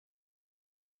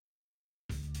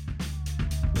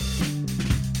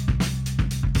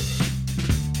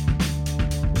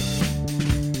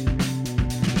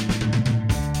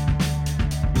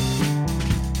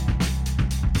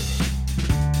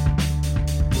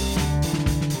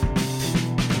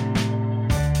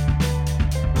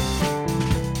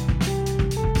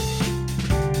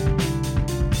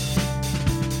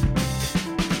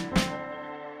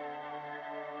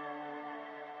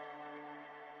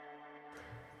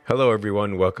Hello,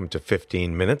 everyone. Welcome to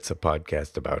 15 Minutes, a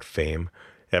podcast about fame,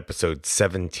 episode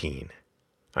 17.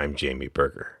 I'm Jamie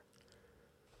Berger.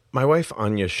 My wife,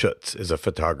 Anya Schutz, is a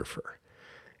photographer.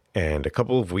 And a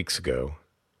couple of weeks ago,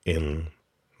 in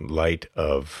light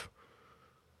of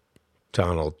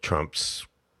Donald Trump's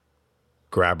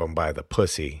grab him by the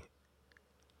pussy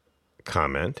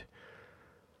comment,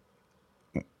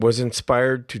 was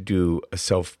inspired to do a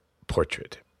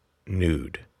self-portrait,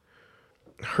 nude.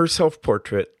 Her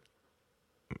self-portrait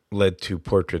led to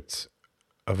portraits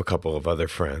of a couple of other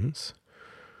friends,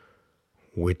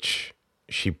 which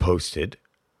she posted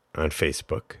on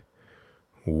Facebook,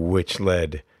 which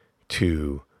led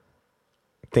to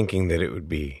thinking that it would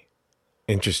be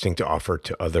interesting to offer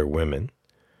to other women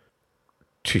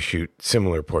to shoot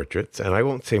similar portraits. And I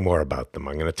won't say more about them.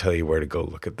 I'm going to tell you where to go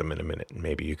look at them in a minute. And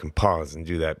maybe you can pause and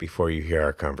do that before you hear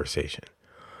our conversation.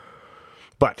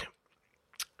 But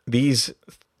these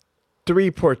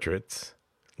 3 portraits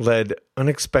led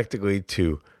unexpectedly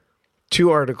to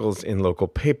 2 articles in local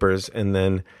papers, and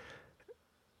then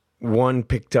one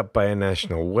picked up by a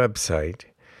national website,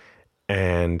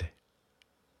 and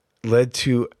led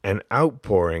to an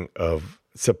outpouring of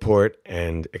support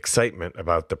and excitement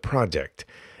about the project.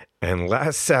 And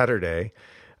last Saturday,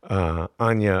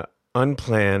 Anya,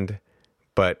 unplanned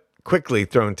but quickly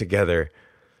thrown together,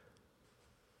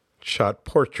 shot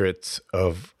portraits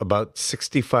of about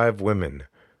 65 women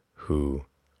who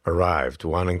arrived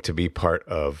wanting to be part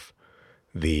of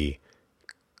the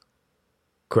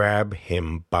Grab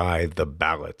Him by the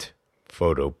Ballot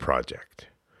photo project.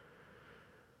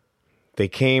 They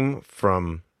came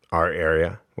from our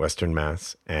area, Western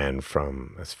Mass, and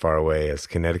from as far away as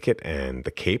Connecticut and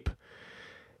the Cape.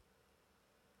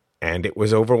 And it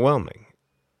was overwhelming.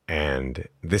 And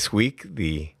this week,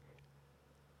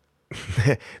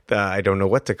 I don't know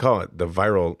what to call it. The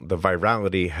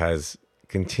virality has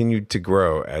continued to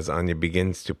grow as Anya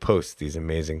begins to post these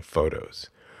amazing photos.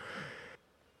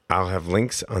 I'll have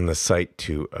links on the site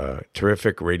to a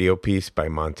terrific radio piece by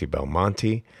Monty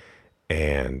Belmonte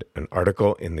and an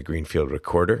article in the Greenfield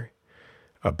Recorder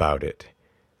about it,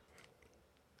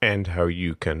 and how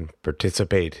you can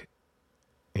participate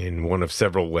in one of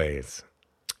several ways.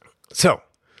 So,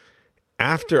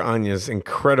 after Anya's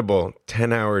incredible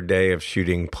 10-hour day of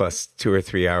shooting plus 2 or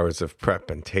 3 hours of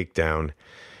prep and takedown,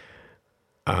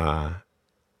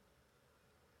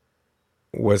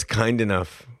 was kind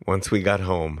enough, once we got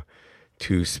home,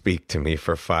 to speak to me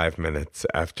for 5 minutes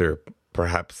after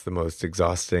perhaps the most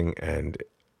exhausting and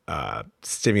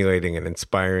stimulating and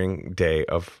inspiring day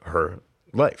of her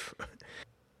life.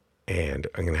 And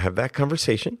I'm going to have that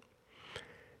conversation.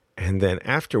 And then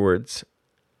afterwards,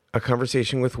 a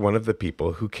conversation with one of the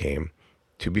people who came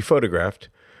to be photographed,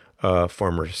 a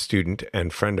former student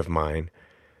and friend of mine,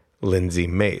 Lindsay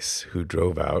Mace, who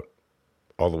drove out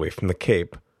all the way from the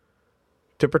Cape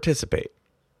to participate.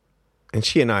 And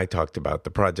she and I talked about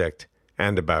the project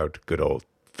and about good old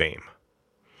fame.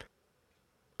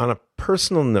 On a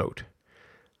personal note,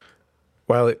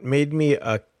 while it made me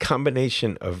a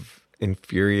combination of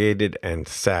infuriated and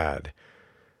sad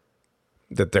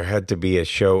that there had to be a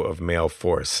show of male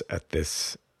force at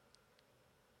this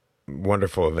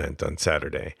wonderful event on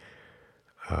Saturday,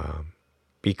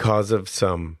 because of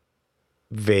some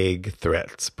vague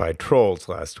threats by trolls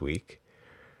last week,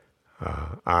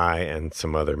 I and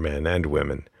some other men and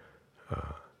women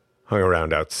hung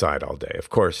around outside all day. Of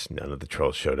course, none of the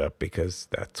trolls showed up because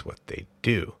that's what they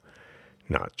do,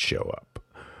 not show up.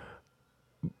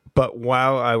 But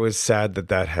while I was sad that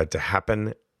that had to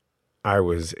happen, I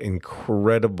was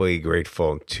incredibly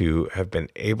grateful to have been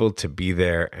able to be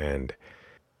there and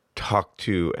talk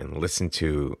to and listen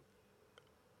to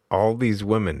all these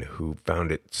women who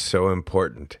found it so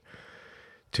important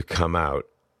to come out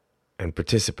and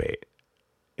participate.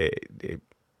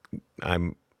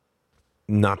 I'm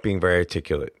not being very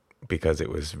articulate because it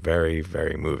was very,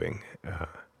 very moving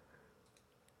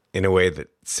in a way that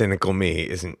cynical me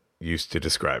isn't used to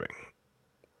describing.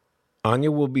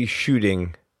 Anya will be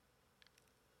shooting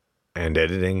and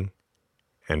editing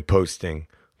and posting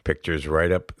pictures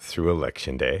right up through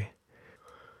Election Day.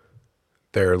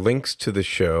 There are links to the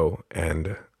show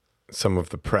and some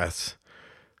of the press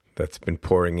that's been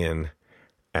pouring in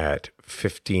at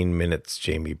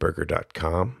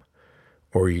 15minutesjamieberger.com,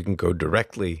 or you can go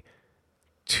directly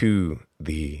to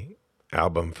the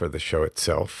album for the show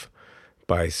itself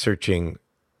by searching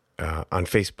on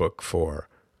Facebook for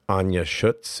Anya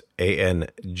Schutz,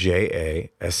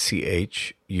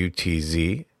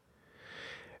 ANJASCHUTZ,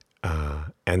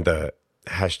 and the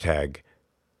hashtag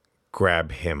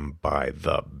Grab Him by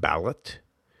the Ballot,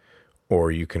 Or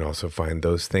you can also find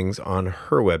those things on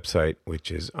her website,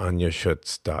 which is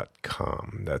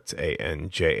anjaschutz.com. That's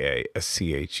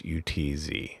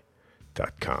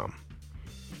ANJASCHUTZ.com.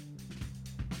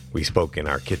 We spoke in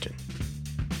our kitchen.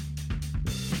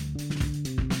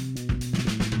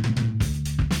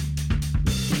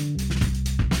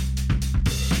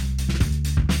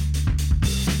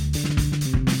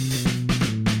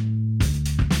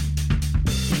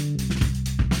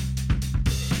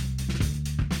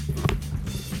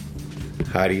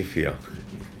 How do you feel?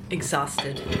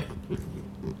 Exhausted.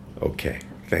 Okay.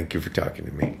 Thank you for talking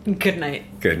to me. Good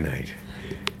night. Good night.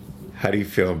 How do you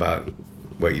feel about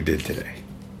what you did today?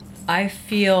 I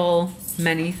feel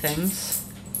many things.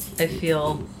 I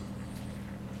feel...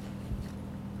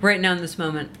 Right now in this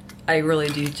moment, I really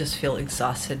do just feel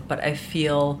exhausted, but I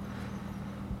feel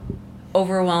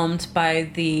overwhelmed by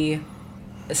the...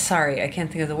 Sorry, I can't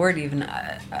think of the word even.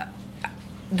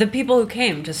 The people who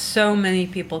came, just so many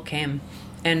people came.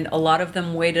 And a lot of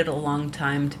them waited a long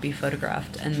time to be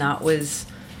photographed. And that was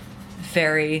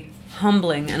very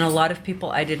humbling. And a lot of people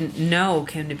I didn't know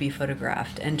came to be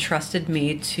photographed and trusted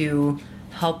me to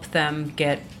help them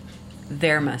get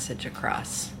their message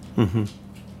across. Mm-hmm.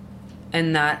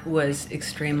 And that was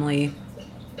extremely...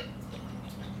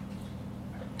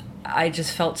 I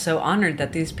just felt so honored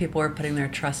that these people were putting their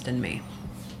trust in me.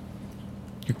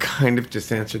 You kind of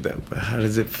just answered that, but how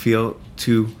does it feel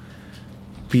to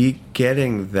be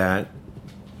getting that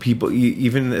people,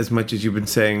 even as much as you've been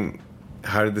saying,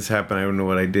 how did this happen? I don't know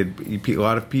what I did. But a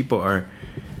lot of people are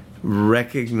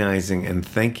recognizing and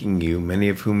thanking you, many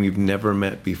of whom you've never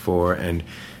met before, and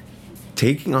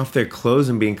taking off their clothes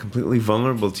and being completely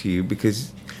vulnerable to you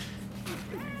because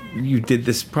you did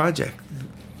this project.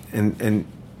 And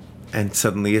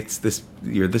suddenly it's this,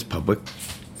 you're this public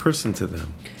person to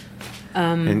them.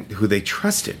 And who they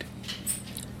trusted.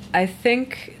 I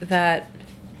think that...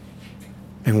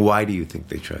 And why do you think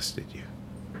they trusted you?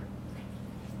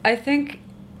 I think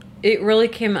it really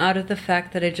came out of the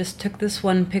fact that I just took this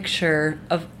one picture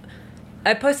of...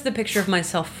 I posted the picture of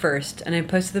myself first, and I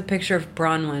posted the picture of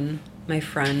Bronwyn, my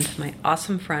friend, my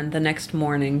awesome friend, the next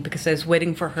morning, because I was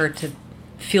waiting for her to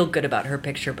feel good about her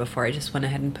picture before I just went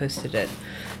ahead and posted it.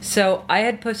 So I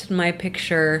had posted my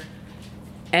picture,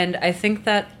 and I think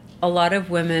that a lot of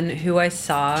women who I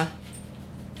saw...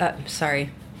 a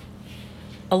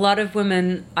lot of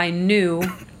women I knew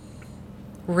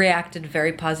reacted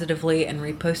very positively and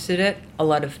reposted it. A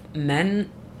lot of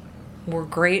men were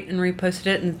great and reposted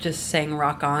it and just saying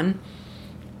rock on.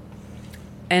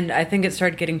 And I think it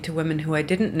started getting to women who I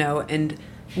didn't know, and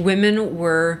women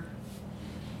were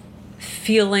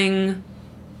feeling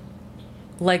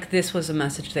like this was a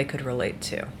message they could relate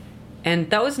to.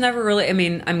 And that was never really, I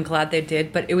mean, I'm glad they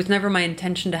did, but it was never my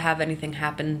intention to have anything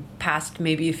happen past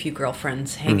maybe a few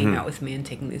girlfriends hanging out with me and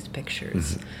taking these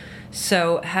pictures. Mm-hmm.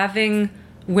 So having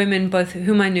women, both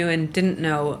whom I knew and didn't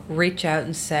know, reach out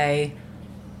and say,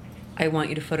 I want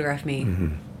you to photograph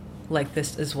me like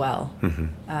this as well.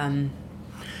 Mm-hmm.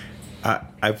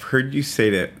 I've heard you say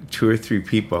to 2 or 3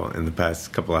 people in the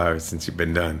past couple hours since you've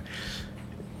been done,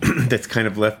 that's kind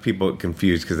of left people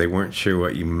confused because they weren't sure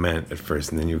what you meant at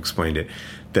first, and then you explained it,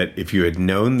 that if you had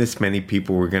known this many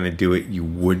people were going to do it, you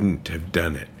wouldn't have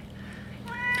done it.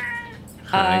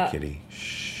 Hi, Kitty.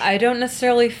 Shh. I don't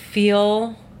necessarily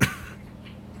feel...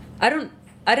 I didn't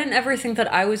ever think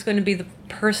that I was going to be the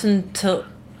person to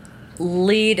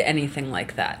lead anything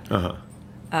like that. Uh-huh.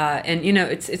 And, you know,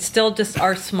 it's still just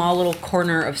our small little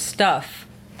corner of stuff.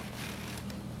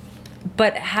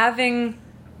 But having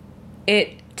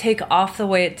it take off the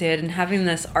way it did and having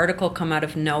this article come out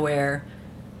of nowhere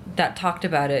that talked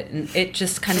about it, and it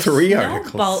just kind of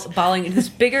snowballing into this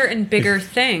bigger and bigger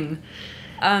thing.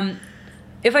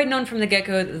 If I'd known from the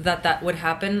get-go that that would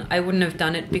happen, I wouldn't have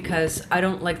done it because I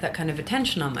don't like that kind of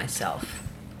attention on myself.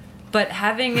 But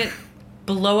having it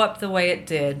blow up the way it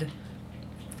did,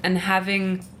 and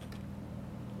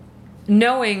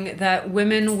knowing that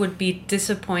women would be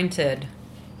disappointed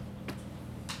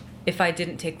if I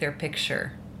didn't take their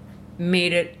picture,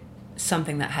 made it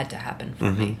something that had to happen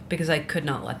for me because I could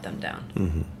not let them down.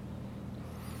 Mm-hmm.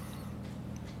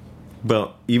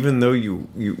 Well, even though you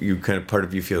kind of, part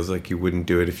of you feels like you wouldn't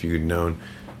do it if you had known,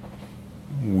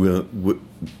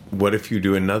 what if you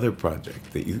do another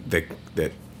project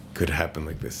that could happen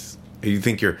like this? You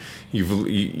think you're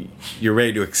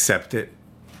ready to accept it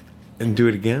and do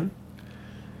it again?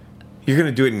 You're going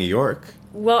to do it in New York.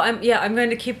 Well, I'm going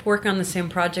to keep working on the same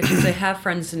project because I have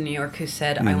friends in New York who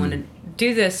said, I want to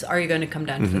do this. Are you going to come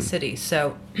down to the city?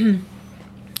 So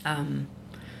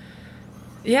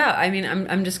Yeah, I mean,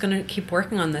 I'm just going to keep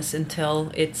working on this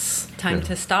until it's time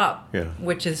to stop,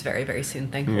 which is very, very soon,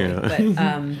 thankfully.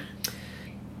 Yeah. But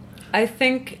I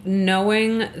think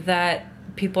knowing that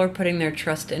people are putting their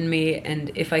trust in me,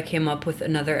 and if I came up with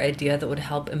another idea that would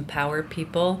help empower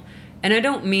people, and I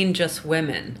don't mean just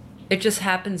women, it just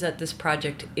happens that this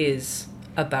project is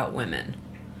about women.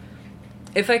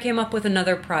 If I came up with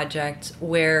another project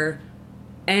where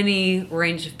any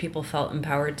range of people felt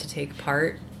empowered to take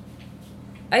part,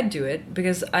 I'd do it,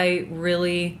 because I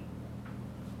really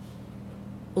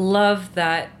love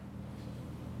that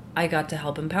I got to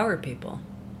help empower people.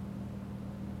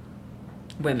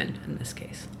 Women, in this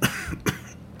case.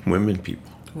 Women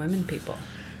people. Women people.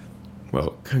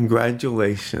 Well,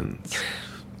 congratulations.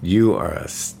 You are a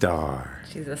star.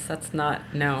 Jesus, that's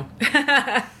not... No.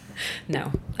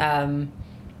 No.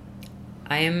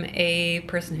 I am a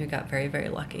person who got very, very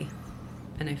lucky.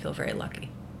 And I feel very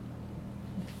lucky.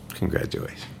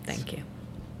 Congratulations. Thank you.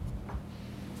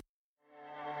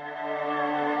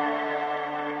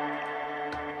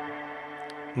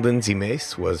 Lindsay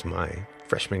Mace was my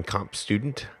freshman comp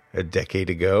student a decade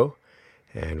ago,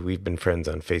 and we've been friends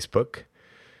on Facebook.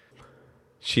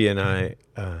 She and I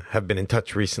have been in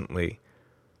touch recently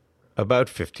about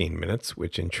 15 minutes,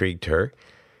 which intrigued her.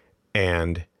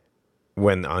 And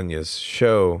when Anya's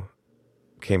show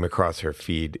came across her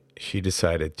feed, she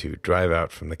decided to drive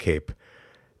out from the Cape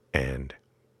and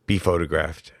be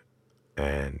photographed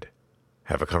and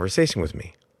have a conversation with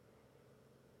me.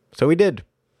 So we did.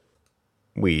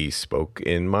 We spoke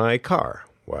in my car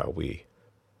while we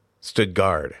stood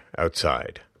guard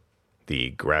outside the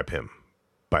Grab Him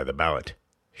by the Ballot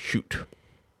shoot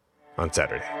on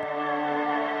Saturday.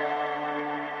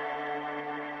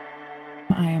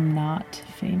 I am not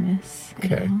famous.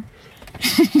 Okay.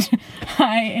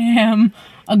 I am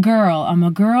a girl. I'm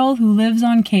a girl who lives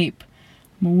on Cape.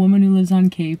 I'm a woman who lives on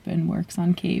Cape and works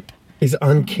on Cape. Is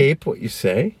on Cape what you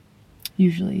say?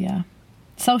 Usually, yeah.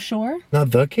 South Shore? Not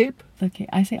the Cape? The Cape.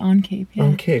 I say on Cape. Yeah.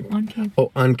 On Cape. On Cape.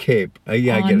 Oh, on Cape.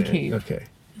 Yeah, I On get it. Cape. Okay.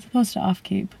 As opposed to off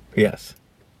Cape. Yes.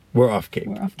 We're off Cape.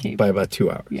 We're off Cape. By about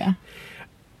 2 hours. Yeah.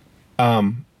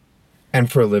 And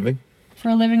for a living? For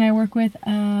a living, I work with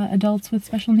adults with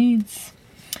special needs.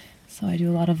 So I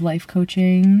do a lot of life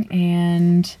coaching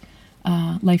and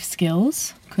life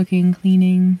skills, cooking,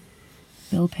 cleaning,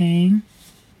 bill paying,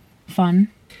 fun.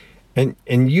 And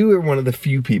you are one of the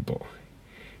few people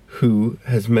who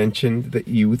has mentioned that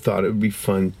you thought it would be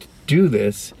fun to do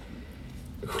this,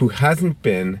 who hasn't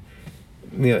been,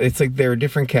 it's like there are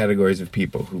different categories of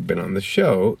people who've been on the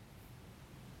show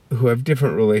who have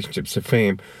different relationships to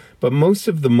fame. But most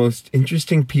of the most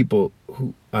interesting people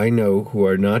who I know who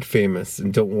are not famous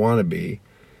and don't want to be,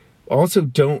 also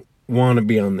don't want to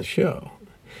be on the show.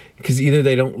 Because either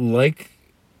they don't like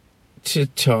to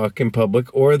talk in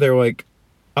public, or they're like,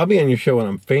 I'll be on your show when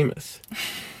I'm famous.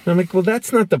 And I'm like, well,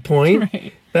 that's not the point.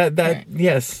 Right. Right.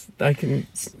 Yes, I can.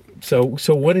 So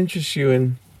what interests you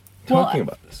in talking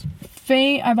about this?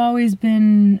 Fame, I've always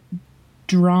been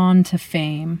drawn to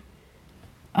fame.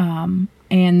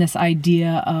 And this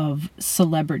idea of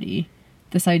celebrity,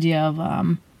 this idea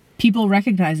of people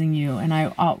recognizing you.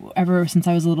 And ever since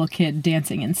I was a little kid,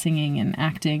 dancing and singing and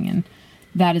acting, and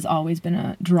that has always been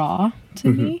a draw to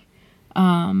me.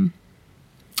 And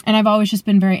I've always just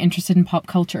been very interested in pop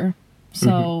culture.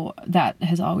 So that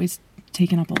has always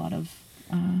taken up a lot of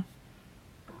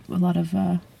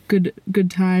good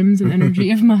times and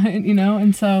energy of mine,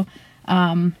 And so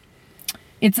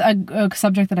it's a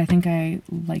subject that I think I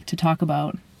like to talk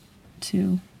about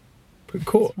too.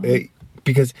 Cool.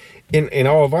 Because in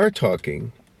all of our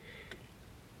talking,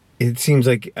 it seems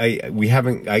like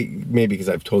maybe because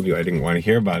I've told you I didn't want to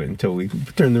hear about it until we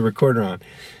turned the recorder on.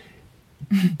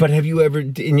 But have you ever,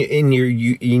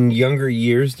 in younger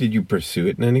years, did you pursue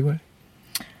it in any way?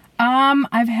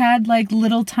 I've had like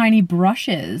little tiny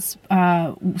brushes.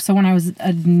 So when I was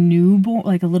a newborn,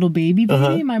 like a little baby,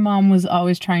 my mom was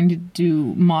always trying to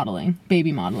do modeling,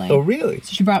 baby modeling. Oh, really?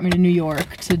 So she brought me to New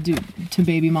York to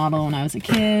baby model when I was a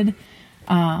kid.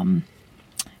 When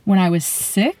I was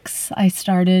 6, I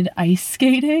started ice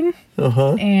skating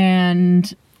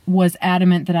and was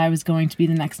adamant that I was going to be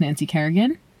the next Nancy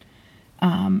Kerrigan.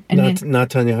 Not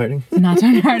Tonya Harding? Not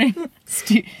Tonya Harding.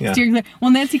 Well,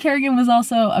 Nancy Kerrigan was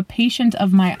also a patient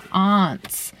of my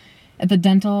aunt's at the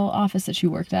dental office that she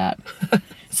worked at.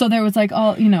 So there was like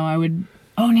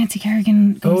Nancy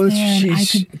Kerrigan goes there.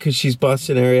 Because she's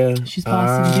Boston area? She's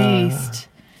Boston based.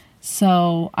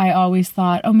 So I always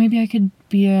thought, maybe I could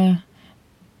be a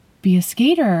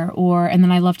skater, and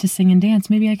then I love to sing and dance.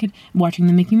 Maybe I could, watching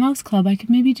the Mickey Mouse Club, I could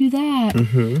maybe do that.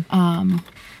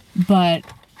 But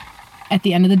at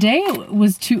the end of the day, it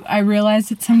was I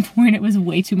realized at some point it was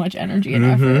way too much energy and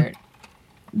effort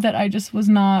that I just was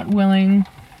not willing.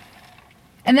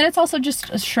 And then it's also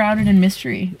just shrouded in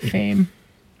mystery, fame.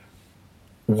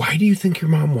 Why do you think your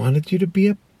mom wanted you to be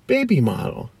a baby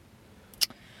model?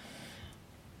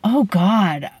 Oh,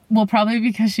 God. Well, probably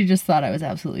because she just thought I was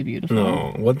absolutely beautiful.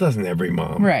 No, well, doesn't every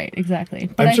mom? Right, exactly.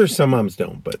 But I'm sure some moms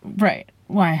don't, but... Right.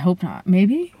 Well, I hope not.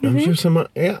 Maybe? I'm sure some...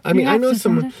 Yeah, I mean, I know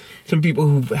some people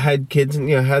who've had kids and,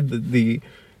 had the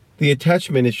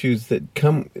attachment issues that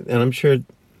come... And I'm sure...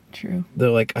 True. They're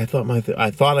like, I thought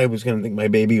I was going to think my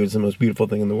baby was the most beautiful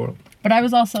thing in the world. But I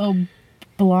was also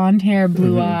blonde hair,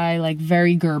 blue eye, like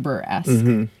very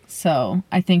Gerber-esque. So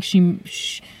I think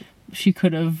she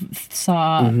could have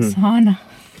saw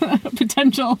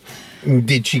potential.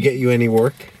 Did she get you any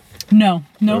work? No.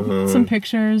 Some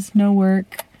pictures, no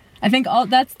work. I think all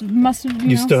that's must have.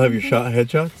 You still have your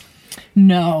headshots?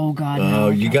 No, God. Oh, no,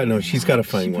 you God, got no. She's got to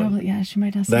find one. Probably, yeah, she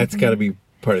might have. That's got to be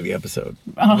part of the episode.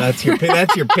 Oh. That's your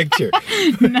picture.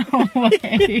 No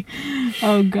way.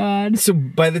 Oh, God. So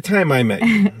by the time I met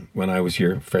you, when I was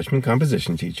your freshman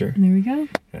composition teacher, there we go,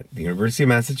 at the University of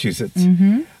Massachusetts,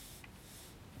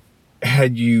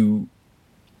 had you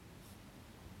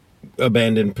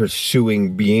abandoned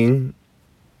pursuing being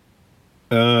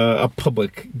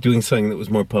doing something that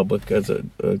was more public as a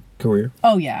career?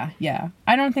 Oh, yeah.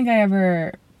 I don't think I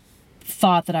ever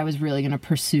thought that I was really going to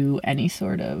pursue any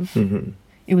sort of...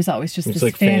 It was always just this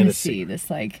like fantasy, this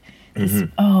like, this,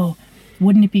 oh,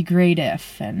 wouldn't it be great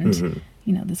if, and,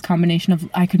 this combination of,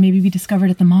 I could maybe be discovered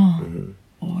at the mall,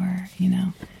 or,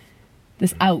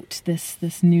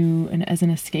 this new, and as an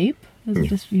escape, as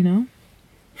just, like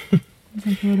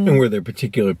And were there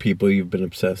particular people you've been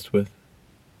obsessed with?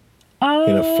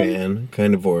 A fan,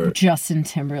 kind of, or Justin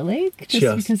Timberlake,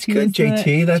 just because he good. was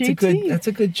JT. That's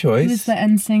a good choice. He was the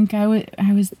NSYNC. I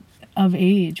was of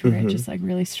age where it just like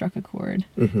really struck a chord.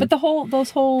 But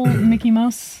those whole Mickey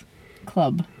Mouse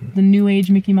Club, the New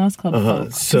Age Mickey Mouse Club,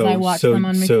 folks, so I watched them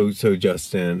on Mickey. So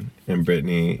Justin and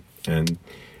Brittany and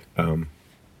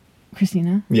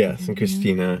Christina. Yes, and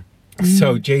Christina.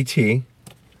 So JT.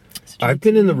 I've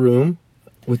been in the room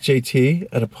with JT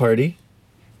at a party.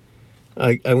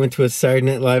 I went to a Saturday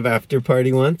Night Live after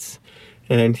party once,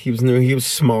 and he was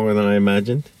smaller than I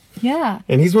imagined. Yeah.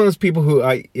 And he's one of those people who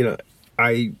I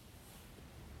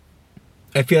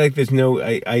feel like there's no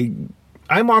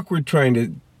I'm awkward trying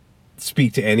to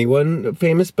speak to anyone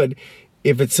famous, but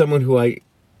if it's someone who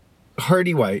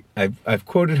Hardy White, I've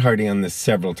quoted Hardy on this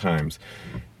several times,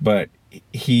 but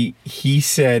he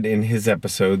said in his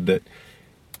episode that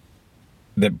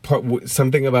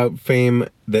something about fame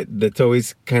that's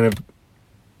always kind of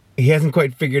he hasn't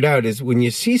quite figured out is when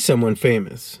you see someone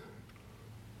famous,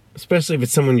 especially if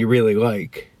it's someone you really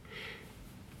like,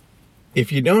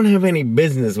 if you don't have any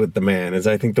business with the man, as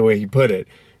I think the way he put it,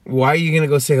 why are you going to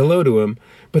go say hello to him?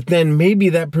 But then maybe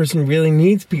that person really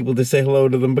needs people to say hello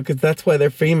to them because that's why they're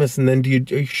famous, and then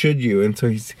should you? And so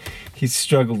he's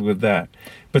struggled with that.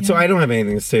 But so I don't have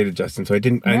anything to say to Justin, so I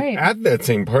didn't. Right. At that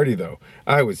same party, though,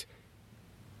 I was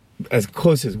as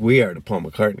close as we are to Paul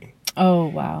McCartney. Oh,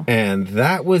 wow. And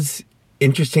that was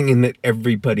interesting in that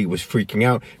everybody was freaking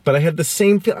out. But I had the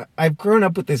same feel. I've grown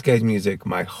up with this guy's music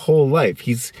my whole life.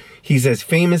 He's as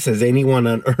famous as anyone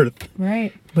on earth.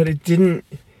 Right. But I didn't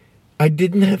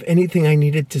have anything I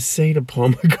needed to say to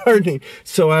Paul McCartney.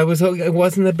 So it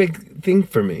wasn't a big thing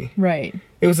for me. Right.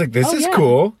 It was like, this is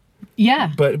cool.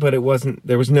 Yeah. But it wasn't,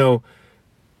 there was no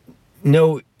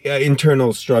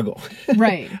internal struggle.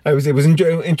 Right. It was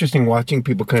interesting watching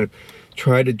people kind of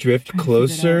try to drift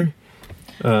closer.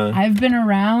 I've been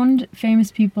around famous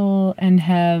people and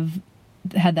have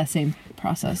had that same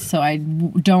process. So I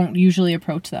don't usually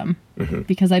approach them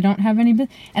because I don't have any.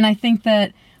 And I think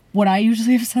that what I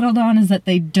usually have settled on is that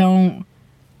they don't.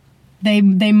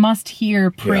 They must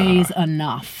hear praise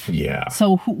enough. Yeah.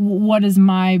 So what is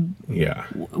my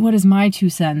 2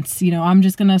 cents? I'm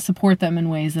just gonna support them in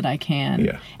ways that I can.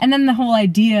 Yeah. And then the whole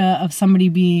idea of somebody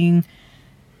being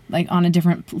like on a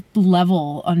different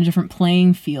level, on a different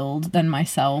playing field than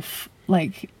myself,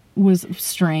 like was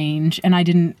strange,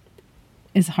 and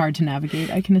is hard to navigate,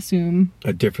 I can assume.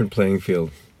 A different playing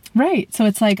field. Right. So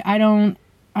it's like I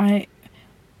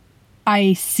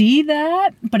see that,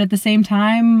 but at the same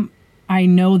time, I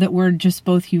know that we're just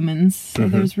both humans. So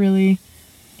there's really,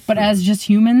 but as just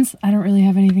humans, I don't really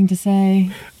have anything to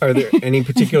say. Are there any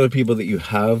particular people that you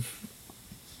have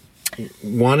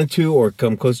wanted to or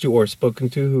come close to or spoken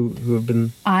to who have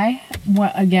been? My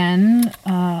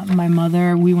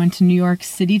mother, we went to New York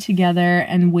City together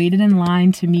and waited in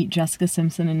line to meet Jessica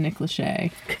Simpson and Nick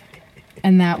Lachey.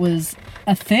 And that was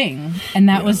a thing, and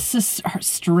that was a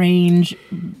strange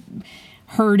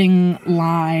herding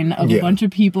line of a bunch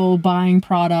of people buying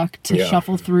product to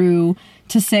shuffle through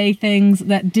to say things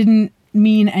that didn't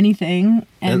mean anything,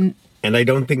 and I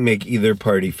don't think make either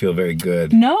party feel very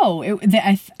good. No,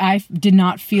 I did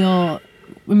not feel.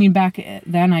 I mean, back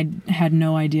then I had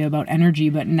no idea about energy,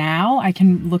 but now I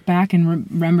can look back and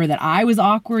remember that I was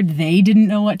awkward. They didn't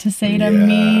know what to say to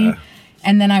me,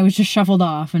 and then I was just shuffled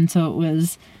off, and so it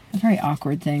was a very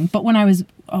awkward thing. But when I was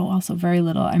also very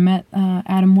little, I met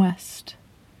Adam West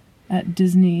at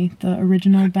Disney, the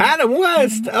original Adam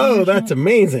West. Oh, that's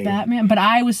amazing. Batman. But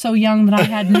I was so young that I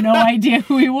had no idea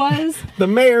who he was. The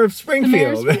mayor of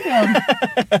Springfield.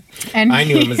 And I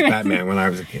knew him as Batman when I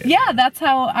was a kid. Yeah, that's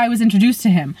how I was introduced to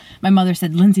him. My mother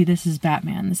said, "Lindsay, this is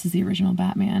Batman. This is the original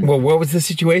Batman." Well, what was the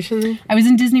situation? I was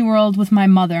in Disney World with my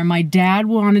mother. My dad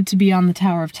wanted to be on the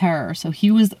Tower of Terror, so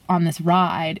he was on this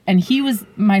ride, and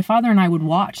my father and I would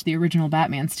watch the original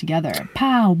Batmans together.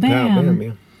 Pow, bam. Pow, bam,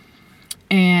 yeah.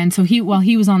 And so while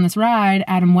he was on this ride,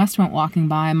 Adam West went walking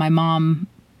by. My mom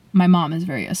is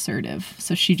very assertive,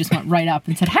 so she just went right up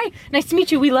and said, "Hi, nice to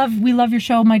meet you. We love your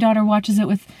show. My daughter watches it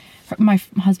with my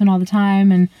husband all the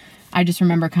time." And I just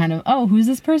remember kind of, "Oh, who's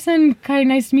this person? Hi,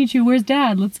 nice to meet you. Where's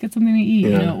Dad? Let's get something to eat."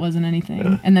 Yeah. It wasn't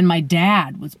anything. And then my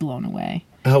dad was blown away.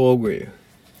 How old were you?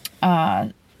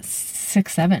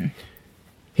 6, 7.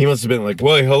 He must have been like,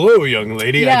 "Well, hello, young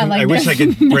lady." Yeah, I wish I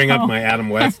could bring up my Adam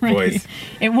West voice.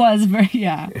 It was very,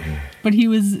 but he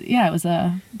was, it was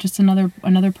just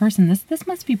another person.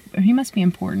 He must be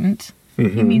important.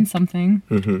 Mm-hmm. He means something.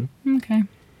 Mm-hmm. Okay.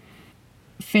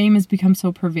 Fame has become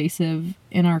so pervasive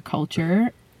in our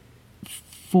culture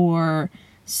for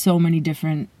so many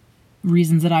different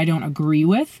reasons that I don't agree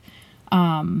with.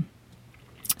 So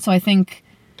I think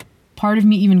part of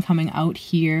me even coming out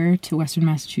here to Western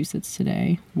Massachusetts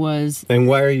today was... And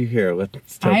why are you here?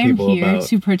 Let's tell people about... I am here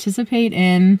to participate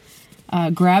in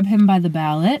Grab Him by the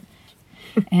Ballot.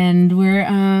 And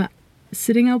we're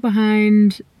sitting out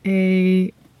behind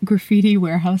a graffiti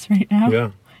warehouse right now.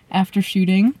 Yeah. After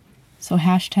shooting. So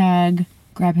hashtag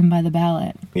Grab Him by the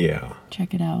Ballot. Yeah.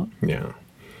 Check it out. Yeah.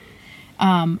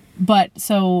 But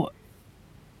so...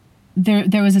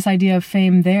 There was this idea of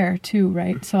fame there too,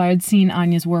 right? So I had seen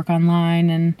Anya's work online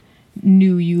and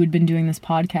knew you had been doing this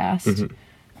podcast,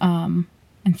 and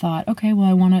thought, okay,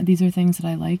 well, these are things that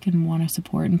I like and want to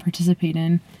support and participate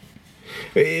in.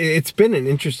 It's been an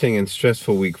interesting and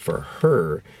stressful week for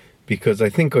her because I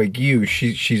think, like you,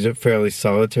 she's a fairly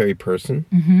solitary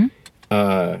person,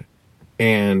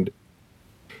 and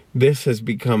this has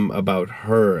become about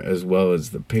her as well as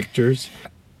the pictures.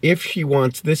 If she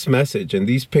wants this message and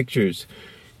these pictures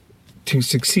to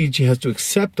succeed, she has to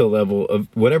accept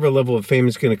whatever level of fame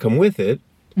is going to come with it,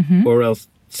 or else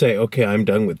say, okay, I'm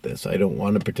done with this. I don't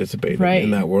want to participate in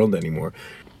that world anymore.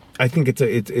 I think it's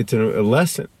a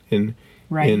lesson in,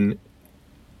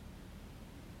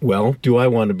 well, do I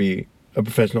want to be a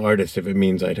professional artist if it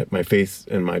means my face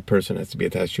and my person has to be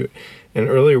attached to it? And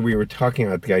earlier we were talking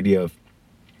about the idea of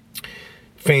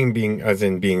fame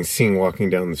being seen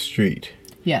walking down the street.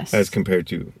 Yes. As compared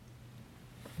to,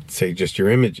 say, just your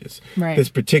images. Right. This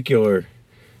particular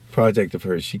project of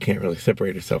hers, she can't really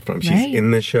separate herself from. She's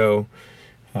in the show,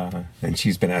 and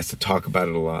she's been asked to talk about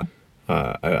it a lot.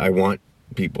 I want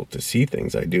people to see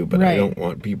things I do, but I don't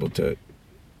want people to,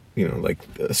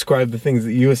 ascribe the things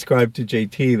that you ascribe to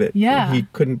JT that he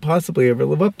couldn't possibly ever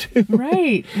live up to.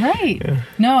 Right. Yeah.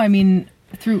 No, I mean,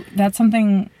 that's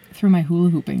something through my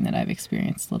hula hooping that I've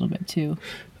experienced a little bit too.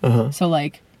 So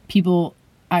like people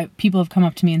have come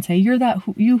up to me and say,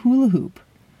 you hula hoop.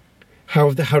 How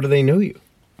do they know you?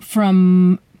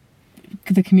 From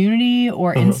the community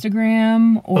or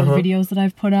Instagram or videos that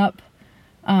I've put up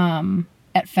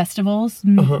at festivals,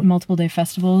 multiple day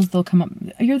festivals. They'll come up,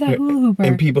 you're that hula hooper.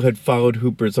 And people had followed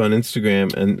hoopers on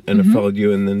Instagram and have followed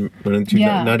you and then run into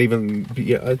not even,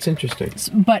 it's interesting.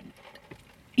 But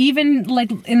even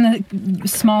like in the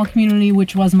small community,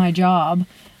 which was my job,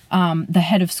 the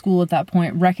head of school at that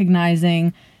point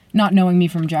recognizing, not knowing me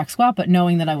from Jack Squat, but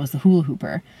knowing that I was the hula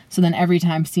hooper. So then every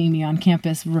time seeing me on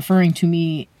campus, referring to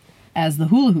me as the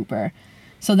hula hooper.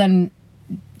 So then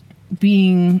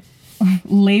being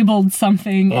labeled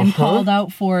something and called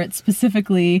out for it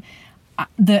specifically,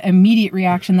 the immediate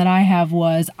reaction that I have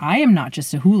was, I am not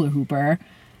just a hula hooper.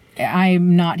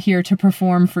 I'm not here to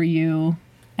perform for you,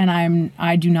 and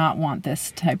I do not want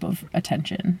this type of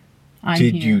attention.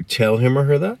 Did you tell him or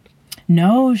her that?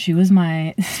 No, she was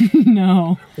my...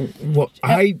 No. Well,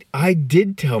 I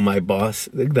did tell my boss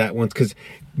that once, because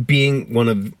being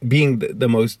the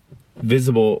most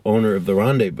visible owner of the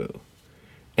Rendezvous,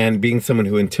 And being someone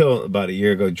who, until about a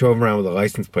year ago, drove around with a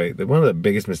license plate, one of the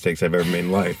biggest mistakes I've ever made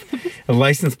in life, a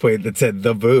license plate that said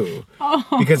The Boo.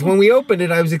 Because when we opened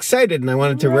it, I was excited and I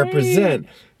wanted to represent.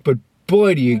 But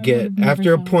boy, do you get,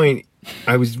 after a point,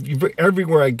 I was,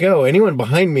 everywhere I go, anyone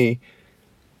behind me,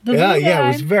 The yeah, blue it guy.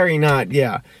 was very not,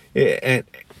 yeah. And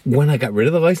when I got rid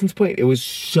of the license plate, it was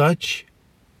such,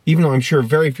 even though I'm sure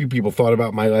very few people thought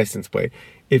about my license plate,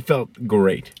 it felt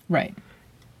great. Right.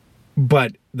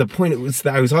 But the point was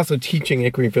that I was also teaching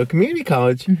at Greenfield Community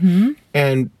College,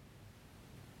 and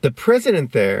the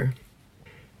president there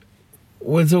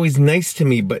was always nice to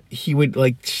me, but he would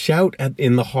like shout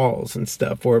in the halls and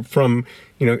stuff, or from,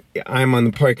 you know, I'm on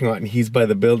the parking lot and he's by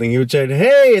the building. He would shout,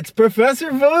 "Hey, it's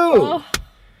Professor Vu!" Oh.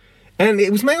 And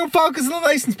it was my own fault because of the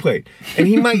license plate.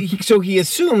 And so he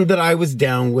assumed that I was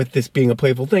down with this being a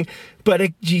playful thing. But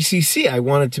at GCC, I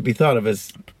wanted to be thought of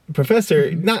as professor.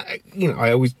 Not, you know,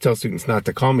 I always tell students not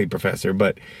to call me professor,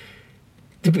 but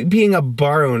being a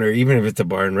bar owner, even if it's a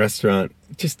bar and restaurant,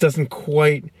 just doesn't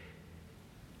quite.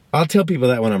 I'll tell people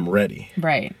that when I'm ready.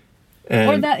 Right. And,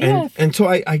 Or that, yeah. and so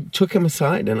I took him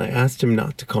aside and I asked him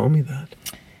not to call me that.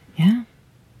 Yeah.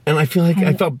 And I feel like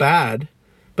I felt bad,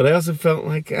 but I also felt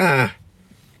like, like,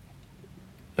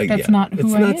 That's not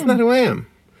who I am. It's not who I am.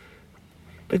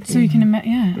 But So you can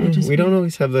imagine, yeah. we don't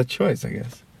always have that choice, I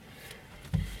guess.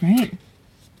 Right.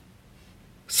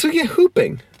 So yeah,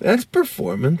 hooping. That's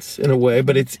performance in a way,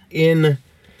 but it's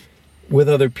with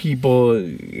other people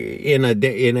in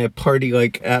a party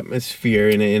like atmosphere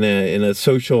in a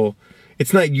social.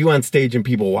 It's not you on stage and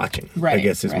people watching. Right. I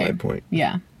guess is right. my point.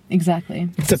 Yeah. Exactly.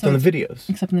 Except on the videos.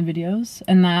 Except in the videos,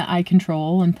 and that I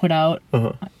control and put out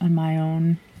Uh-huh. on my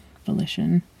own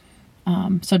volition.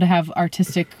 So to have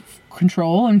artistic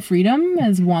control and freedom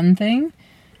is one thing,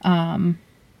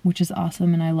 which is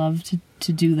awesome, and I love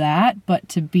to do that. But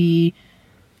to be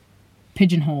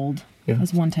pigeonholed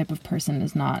as one type of person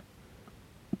is not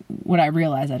what I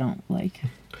realize I don't like.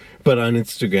 But on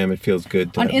Instagram, it feels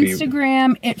good to On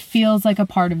Instagram, it feels like a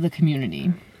part of the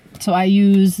community. So I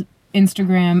use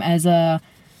Instagram as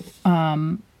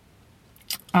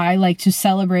I like to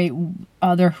celebrate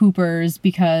other hoopers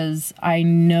because I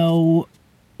know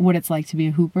what it's like to be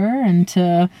a hooper and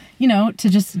to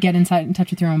just get in touch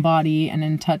with your own body and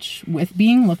in touch with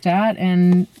being looked at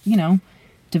and,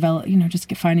 develop,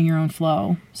 just finding your own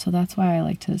flow. So that's why I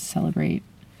like to celebrate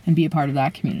and be a part of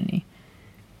that community.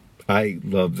 I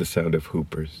love the sound of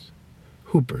hoopers.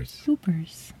 Hoopers.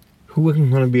 Hoopers. Who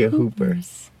wouldn't want to be a hooper?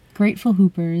 Hoopers. Grateful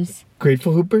Hoopers.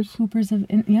 Grateful Hoopers? Hoopers of,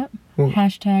 yep. Well,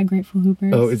 Hashtag Grateful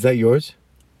Hoopers. Oh, is that yours?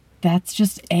 That's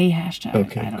just a hashtag.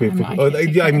 Okay, I'm grateful. not- I can't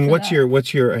take I mean, credit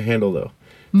what's your handle though?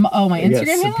 for that. My Instagram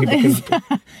Yes, so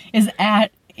handle is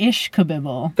at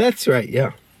ishkabibble. That's right.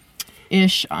 Yeah.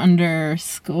 Ish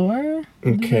underscore. I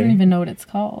Okay. don't even know what it's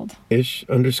called. Ish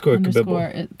underscore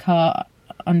kabibble.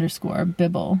 Underscore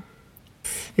bibble.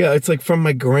 Yeah, it's like from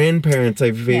my grandparents. I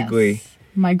vaguely, Yes.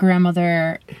 My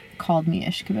grandmother called me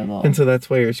ishkabibble. and so that's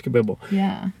why you're Ish kabibble.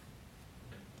 Yeah.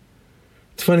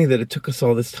 It's funny that it took us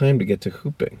all this time to get to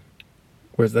hooping,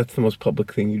 whereas that's the most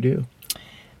public thing you do.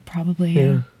 Probably.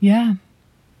 Yeah. Yeah.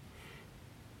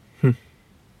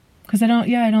 Because I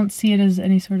don't see it as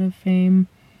any sort of fame.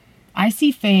 I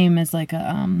see fame as like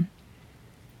I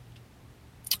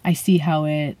see how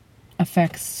it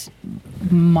affects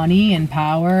money and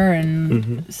power,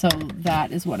 and so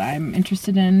that is what I'm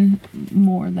interested in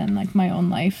more than like my own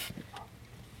life,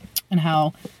 and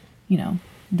how,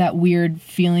 that weird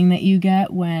feeling that you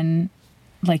get when,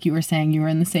 like you were saying, you were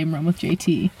in the same room with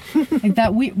JT. Like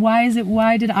that, why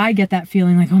did I get that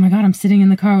feeling like, oh my God, I'm sitting in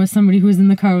the car with somebody who was in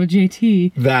the car with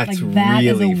JT? That's like, that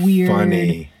is really a weird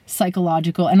funny.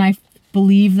 psychological, and I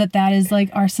believe that is like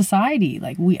our society.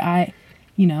 Like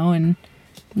and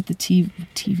with the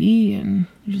TV and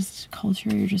just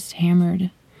culture, you're just hammered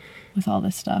with all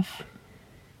this stuff.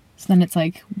 So then it's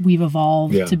like we've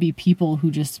evolved to be people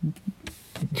who just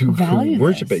who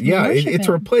worship this. it. Yeah, Worship it's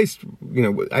it. replaced.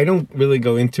 I don't really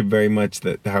go into very much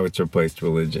how it's replaced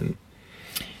religion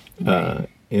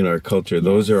in our culture.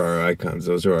 Those are our icons.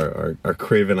 Those are our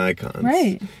craven icons.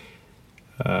 Right.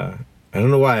 I don't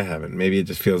know why I haven't. Maybe it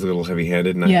just feels a little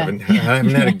heavy-handed, and Yeah. I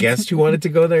haven't had a guest who wanted to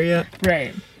go there yet.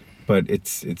 Right. But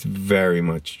it's very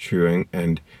much true,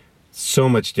 and so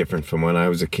much different from when I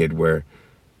was a kid, where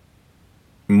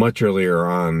much earlier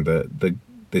on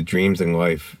the dreams in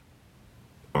life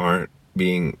aren't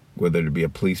being, whether to be a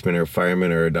policeman or a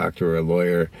fireman or a doctor or a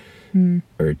lawyer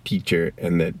or a teacher,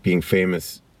 and that being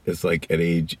famous is like at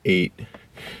age 8.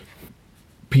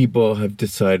 People have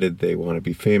decided they want to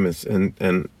be famous, and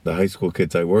the high school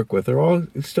kids I work with are all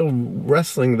still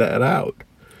wrestling that out.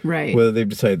 Right. Whether they've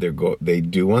decided they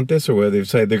do want this, or whether they've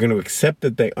decided they're going to accept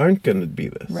that they aren't going to be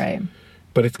this. Right.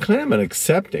 But it's kind of an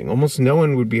accepting. Almost no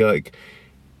one would be like,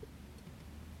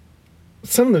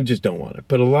 some of them just don't want it,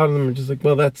 but a lot of them are just like,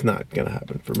 well, that's not going to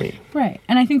happen for me. Right.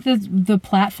 And I think that the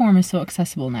platform is so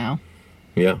accessible now.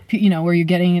 Yeah. You know, where you're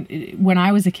getting it. When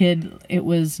I was a kid, it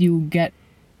was you get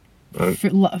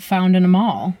found in a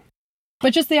mall.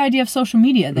 But just the idea of social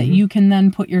media, that you can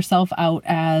then put yourself out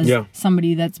as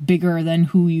somebody that's bigger than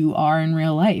who you are in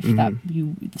real life.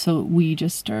 So we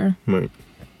just are. Right.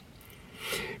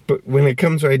 But when it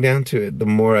comes right down to it, the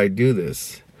more I do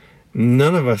this,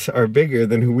 none of us are bigger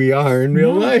than who we are in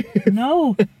real life.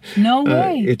 No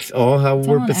way. It's all how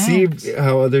we're perceived,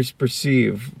 how others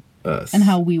perceive us. And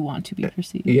how we want to be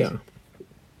perceived. Yeah.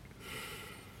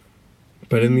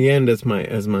 But in the end, as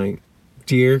my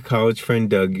dear college friend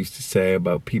Doug used to say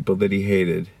about people that he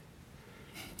hated,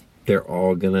 they're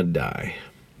all gonna die.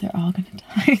 They're all gonna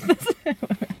die.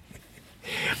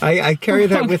 I carry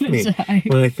that with me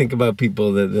when I think about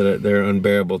people that are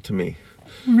unbearable to me.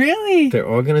 Really? They're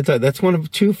all gonna die. That's one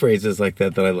of two phrases like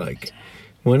that I like.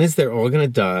 One is they're all gonna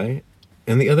die,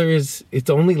 and the other is it's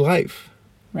only life.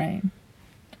 Right.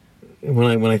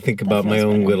 When I think about my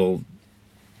own little,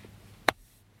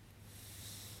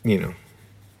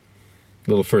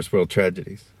 little first world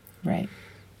tragedies. Right.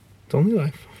 It's only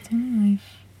life. It's only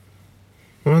life.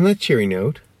 Well, on that cheery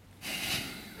note.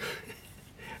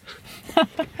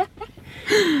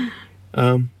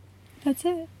 That's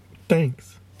it.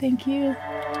 Thanks. Thank you.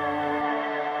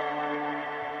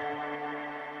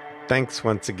 Thanks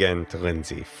once again to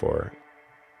Lindsay for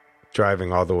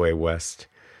driving all the way west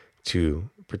to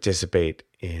participate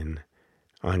in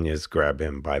Anya's Grab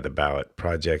Him by the Ballot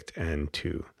project and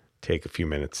to take a few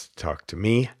minutes to talk to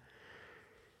me.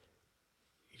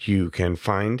 You can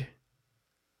find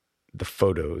the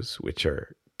photos, which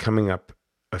are coming up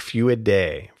a few a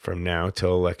day from now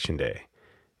till Election Day,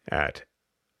 at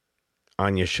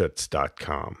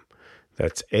AnyaSchutz.com.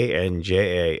 That's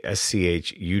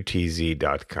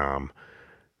ANJASCHUTZ.com,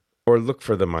 or look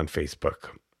for them on Facebook.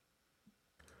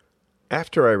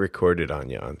 After I recorded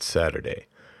Anya on Saturday,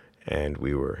 and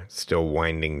we were still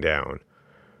winding down,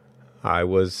 I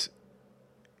was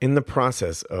in the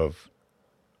process of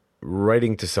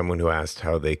writing to someone who asked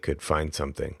how they could find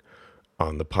something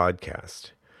on the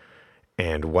podcast.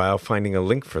 And while finding a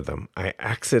link for them, I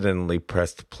accidentally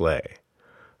pressed play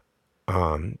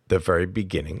on the very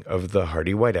beginning of the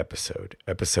Hardy White episode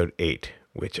 8,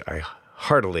 which I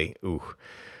heartily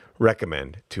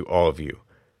recommend to all of you,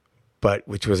 but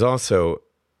which was also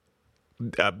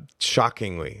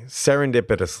shockingly,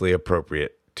 serendipitously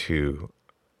appropriate to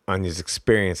Anya's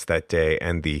experience that day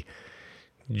and the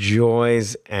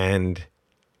joys and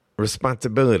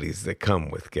responsibilities that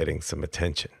come with getting some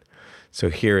attention. So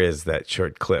here is that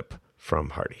short clip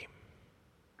from Hardy.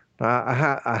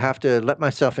 I have to let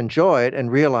myself enjoy it and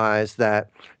realize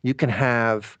that you can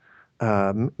have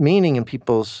meaning in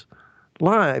people's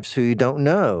lives who you don't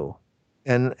know,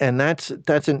 and that's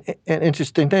an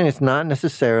interesting thing. It's not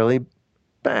necessarily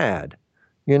bad,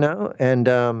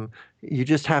 and you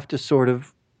just have to sort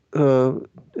of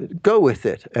go with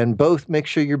it and both make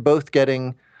sure you're both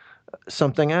getting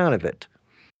something out of it.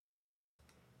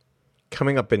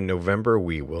 Coming up in November,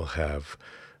 we will have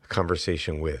a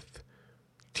conversation with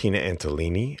Tina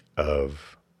Antolini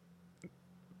of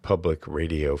public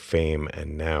radio fame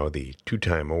and now the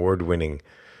 2-time award-winning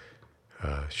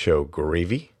show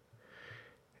Gravy,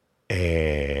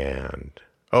 and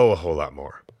a whole lot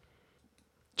more.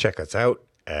 Check us out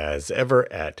as ever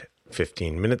at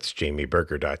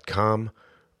 15minutesjamieberger.com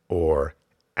or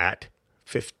at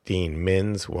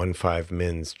 15mins,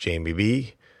 15mins Jamie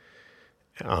B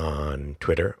on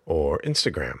Twitter or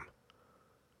Instagram.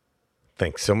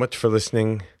 Thanks so much for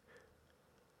listening.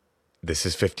 This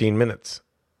is 15 Minutes.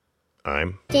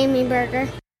 I'm Jamie Berger.